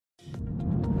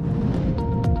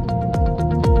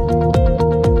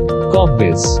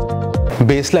Corpbiz.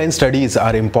 Baseline studies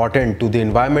are important to the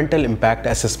environmental impact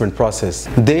assessment process.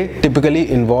 They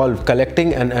typically involve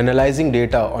collecting and analyzing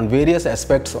data on various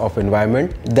aspects of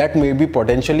environment that may be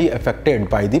potentially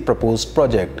affected by the proposed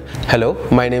project. Hello,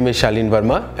 my name is Shalin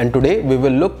Verma, and today we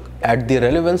will look at the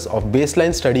relevance of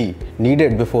baseline study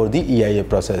needed before the EIA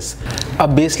process. A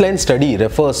baseline study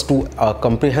refers to a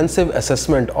comprehensive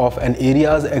assessment of an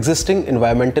area's existing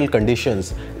environmental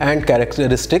conditions and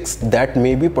characteristics that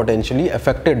may be potentially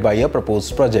affected by a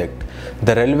proposed project.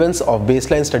 The relevance of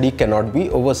baseline study cannot be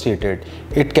overstated.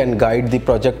 It can guide the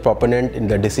project proponent in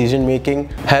the decision making,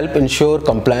 help ensure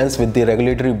compliance with the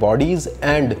regulatory bodies,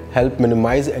 and help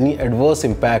minimize any adverse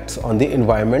impacts on the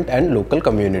environment and local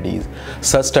communities.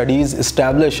 Such studies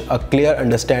establish a clear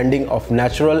understanding of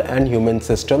natural and human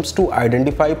systems to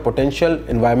identify potential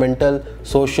environmental,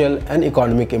 social, and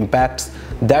economic impacts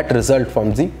that result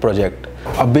from the project.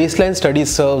 A baseline study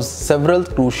serves several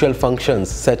crucial functions,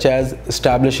 such as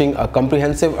establishing a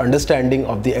comprehensive understanding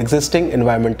of the existing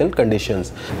environmental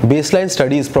conditions. Baseline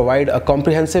studies provide a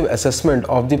comprehensive assessment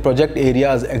of the project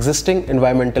area's existing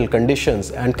environmental conditions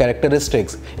and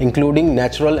characteristics, including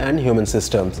natural and human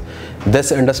systems.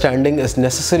 This understanding is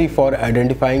necessary for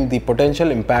identifying the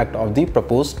potential impact of the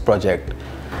proposed project.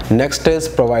 Next is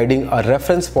providing a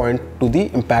reference point to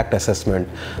the impact assessment.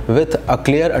 With a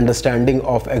clear understanding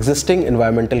of existing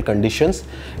environmental conditions,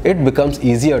 it becomes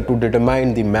easier to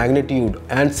determine the magnitude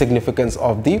and significance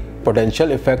of the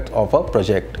potential effect of a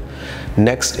project.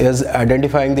 Next is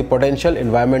identifying the potential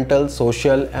environmental,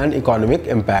 social, and economic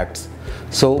impacts.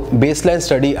 So, baseline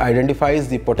study identifies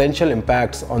the potential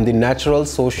impacts on the natural,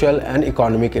 social, and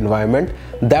economic environment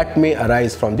that may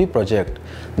arise from the project.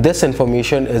 This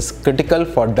information is critical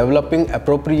for developing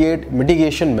appropriate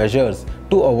mitigation measures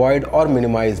to avoid or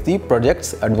minimize the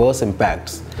project's adverse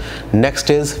impacts. Next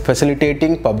is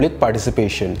facilitating public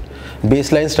participation.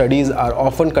 Baseline studies are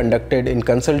often conducted in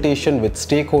consultation with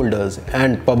stakeholders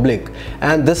and public,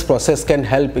 and this process can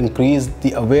help increase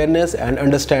the awareness and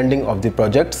understanding of the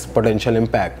project's potential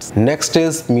impacts. Next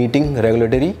is meeting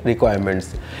regulatory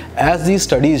requirements. As these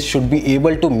studies should be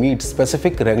able to meet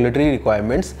specific regulatory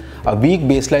requirements, a weak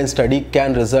baseline study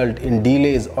can result in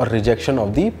delays or rejection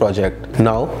of the project.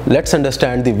 Now, let's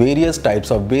understand the various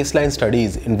types of baseline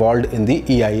studies involved in the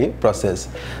EIA process.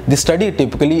 The study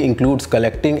typically includes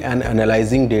collecting and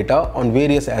analyzing data on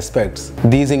various aspects.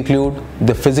 These include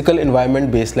the physical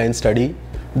environment baseline study.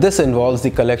 This involves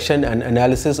the collection and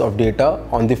analysis of data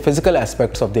on the physical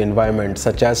aspects of the environment,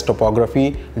 such as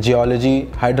topography, geology,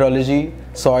 hydrology,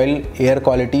 soil, air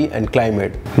quality, and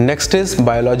climate. Next is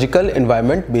biological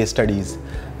environment-based studies.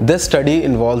 This study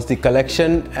involves the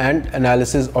collection and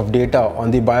analysis of data on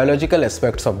the biological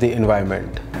aspects of the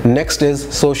environment. Next is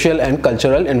social and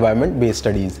cultural environment-based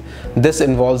studies. This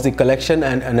involves the collection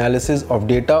and analysis of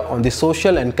data on the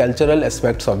social and cultural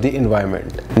aspects of the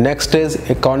environment. Next is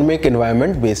economic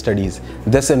environment-based studies.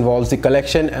 This involves the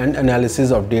collection and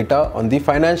analysis of data on the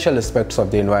financial aspects of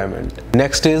the environment.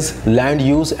 Next is land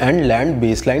use and land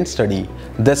baseline study.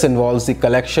 This involves the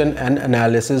collection and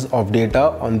analysis of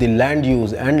data on the land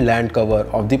use and land cover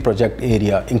of the project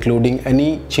area, including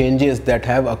any changes that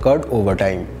have occurred over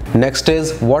time. Next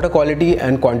is water quality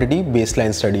and quantity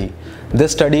baseline study.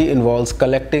 This study involves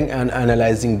collecting and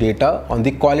analyzing data on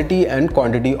the quality and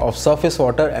quantity of surface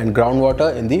water and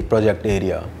groundwater in the project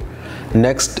area.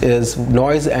 Next is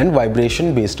noise and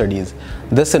vibration based studies.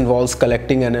 This involves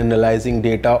collecting and analyzing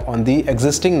data on the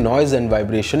existing noise and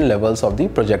vibration levels of the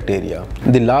project area.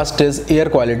 The last is air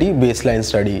quality baseline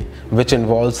study, which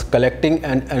involves collecting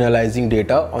and analyzing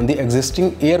data on the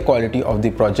existing air quality of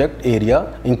the project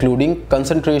area, including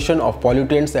concentration of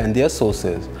pollutants and their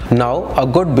sources. Now, a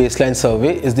good baseline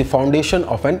survey is the foundation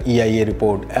of an EIA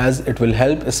report, as it will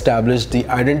help establish the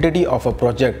identity of a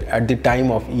project at the time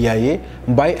of EIA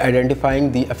by identifying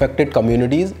the affected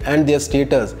communities and their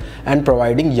status and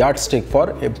providing yardstick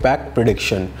for impact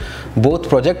prediction. Both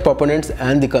project proponents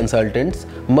and the consultants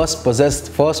must possess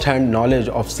first-hand knowledge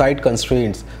of site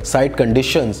constraints, site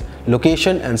conditions,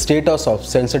 location and status of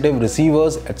sensitive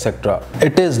receivers, etc.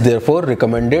 It is therefore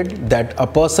recommended that a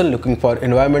person looking for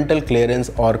environmental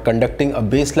clearance or conducting a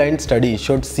baseline study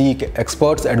should seek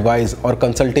experts' advice or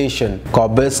consultation.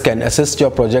 Corpbiz can assist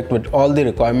your project with all the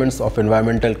requirements of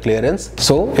environmental clearance.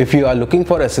 So, if you are looking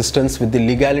for assistance with the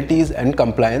legalities and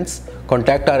compliance,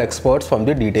 contact our experts from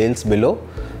the details below.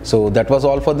 So that was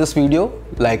all for this video.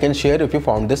 Like and share if you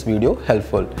found this video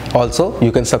helpful. Also,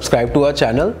 you can subscribe to our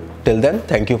channel. Till then,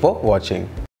 thank you for watching.